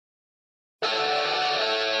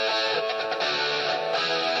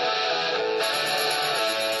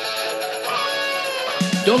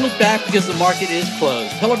Don't look back because the market is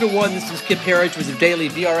closed. Hello, everyone. This is Kip Herriage with the Daily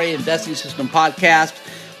VRA Investing System podcast.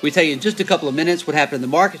 We tell you in just a couple of minutes what happened in the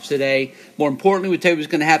markets today. More importantly, we tell you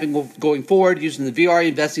what's going to happen going forward using the VRA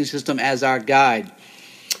Investing System as our guide.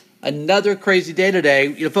 Another crazy day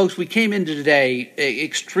today. Folks, we came into today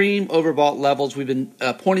extreme overbought levels. We've been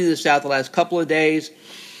pointing this out the last couple of days.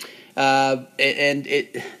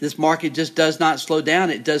 This market just does not slow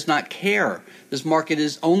down. It does not care. This market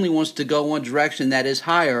only wants to go one direction, that is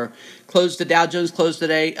higher. The Dow Jones closed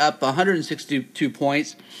today up 162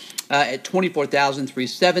 points at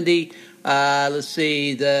 24,370. Let's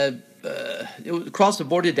see, it was across the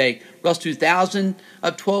board today. Russell 2000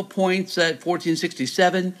 up 12 points at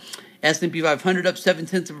 1467. S&P 500 up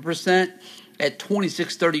 0.7% at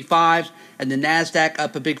 2635, and the Nasdaq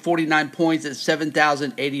up a big 49 points at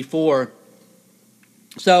 7,084.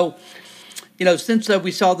 So, since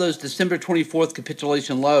we saw those December 24th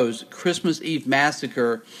capitulation lows, Christmas Eve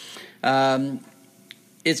massacre,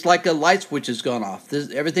 it's like a light switch has gone off.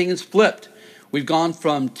 Everything is flipped. We've gone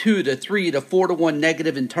from 2 to 3 to 4 to 1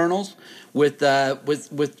 negative internals. With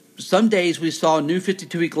some days we saw new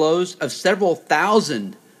 52-week lows of several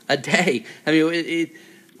thousand a day. I mean,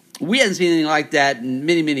 we hadn't seen anything like that in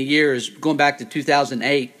many, many years, going back to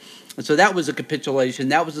 2008. And so that was a capitulation.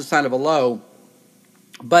 That was a sign of a low.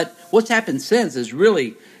 But what's happened since is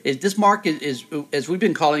this market is, as we've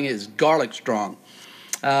been calling it, is garlic strong.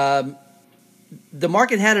 The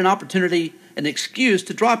market had an opportunity, an excuse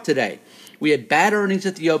to drop today. We had bad earnings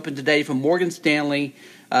at the open today from Morgan Stanley.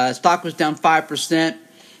 Stock was down 5%.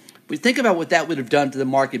 We think about what that would have done to the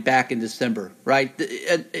market back in December, right?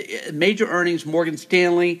 Major earnings, Morgan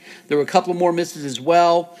Stanley. There were a couple of more misses as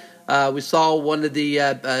well. We saw one of the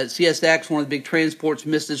CSX, one of the big transports,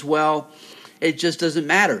 missed as well. It just doesn't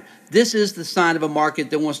matter. This is the sign of a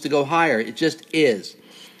market that wants to go higher. It just is.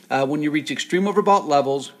 When you reach extreme overbought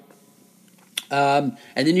levels, and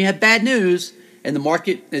then you have bad news, and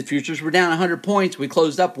the futures were down 100 points. We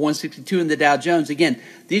closed up 162 in the Dow Jones. Again,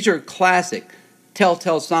 these are classic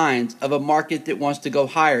telltale signs of a market that wants to go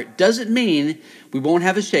higher. It doesn't mean we won't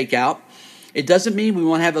have a shakeout. It doesn't mean we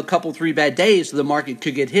won't have a couple, 3 bad days so the market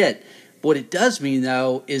could get hit. What it does mean,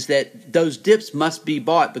 though, is that those dips must be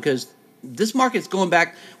bought because this market's going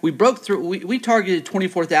back. We broke through. We targeted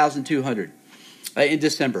 24,200 in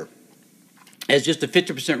December as just a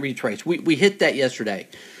 50% retrace. We hit that yesterday.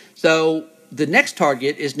 So the next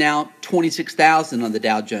target is now 26,000 on the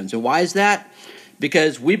Dow Jones. And why is that?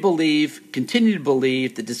 Because we continue to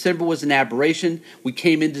believe that December was an aberration. We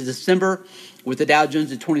came into December with the Dow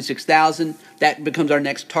Jones at 26,000. That becomes our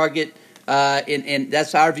next target, and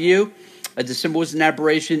that's our view. December was an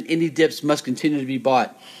aberration. Any dips must continue to be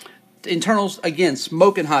bought. Internals, again,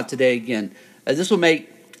 smoking hot today again. This will make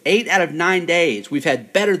 8 out of 9 days. We've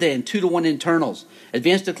had better than 2-to-1 internals.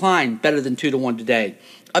 Advanced decline, better than 2-to-1 today.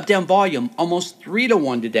 Up-down volume, almost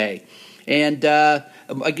 3-to-1 today. And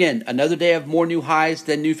again, another day of more new highs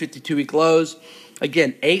than new 52-week lows.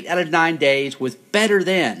 Again, 8 out of 9 days with better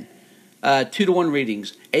than 2-to-1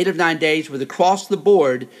 readings. 8 of 9 days with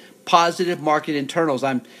across-the-board positive market internals.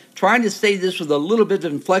 I'm trying to say this with a little bit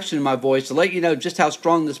of inflection in my voice to let you know just how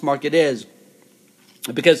strong this market is.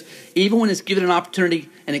 Because even when it's given an opportunity,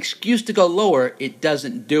 an excuse to go lower, it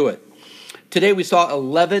doesn't do it. Today we saw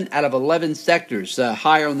 11 out of 11 sectors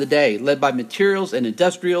higher on the day, led by materials and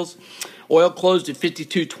industrials. Oil closed at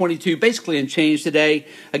 52.22, basically unchanged today.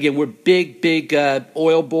 Again, we're big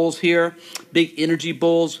oil bulls here, big energy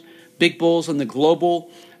bulls, big bulls on the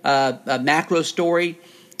global macro story.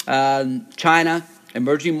 China,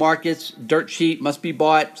 emerging markets, dirt cheap, must be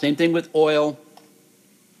bought. Same thing with oil.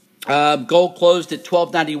 Gold closed at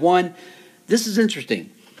 $12.91. This is interesting.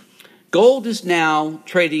 Gold is now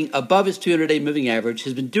trading above its 200-day moving average,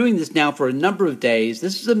 has been doing this now for a number of days.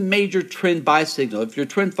 This is a major trend buy signal. If you're a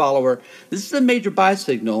trend follower, this is a major buy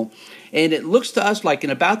signal, and it looks to us like in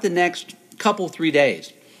about the next couple, 3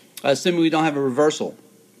 days, assuming we don't have a reversal,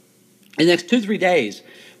 in the next 2-3 days,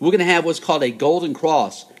 we're going to have what's called a golden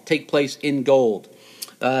cross take place in gold.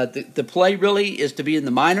 The play really is to be in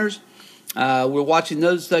the minors. We're watching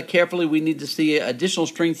those carefully. We need to see additional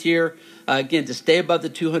strength here, again, to stay above the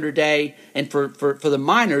 200-day, and for the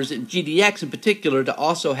minors, GDX in particular, to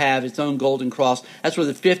also have its own golden cross. That's where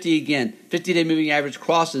the 50-day moving average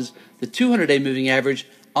crosses the 200-day moving average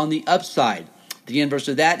on the upside. The inverse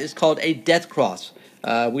of that is called a death cross.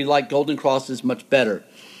 We like golden crosses much better.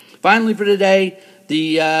 Finally for today,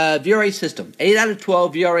 the VRA system. 8 out of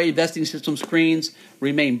 12 VRA investing system screens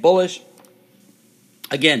remain bullish.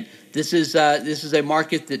 Again, this is a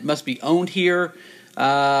market that must be owned here.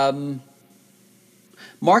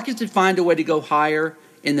 Markets that find a way to go higher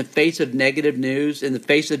in the face of negative news, in the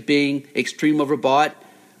face of being extreme overbought.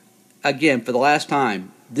 Again, for the last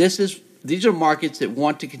time, these are markets that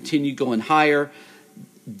want to continue going higher.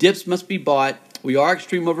 Dips must be bought. We are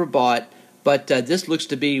extreme overbought, but this looks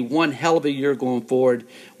to be one hell of a year going forward.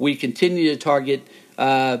 We continue to target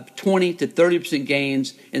 20 to 30%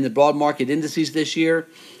 gains in the broad market indices this year.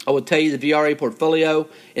 I will tell you the VRA portfolio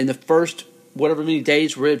in the first whatever many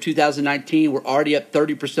days we're in 2019, we're already up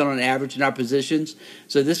 30% on average in our positions.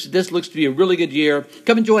 So this looks to be a really good year.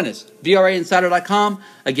 Come and join us, VRAinsider.com.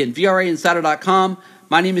 Again, VRAinsider.com.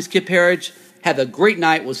 My name is Kip Herriage. Have a great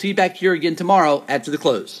night. We'll see you back here again tomorrow after the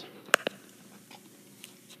close.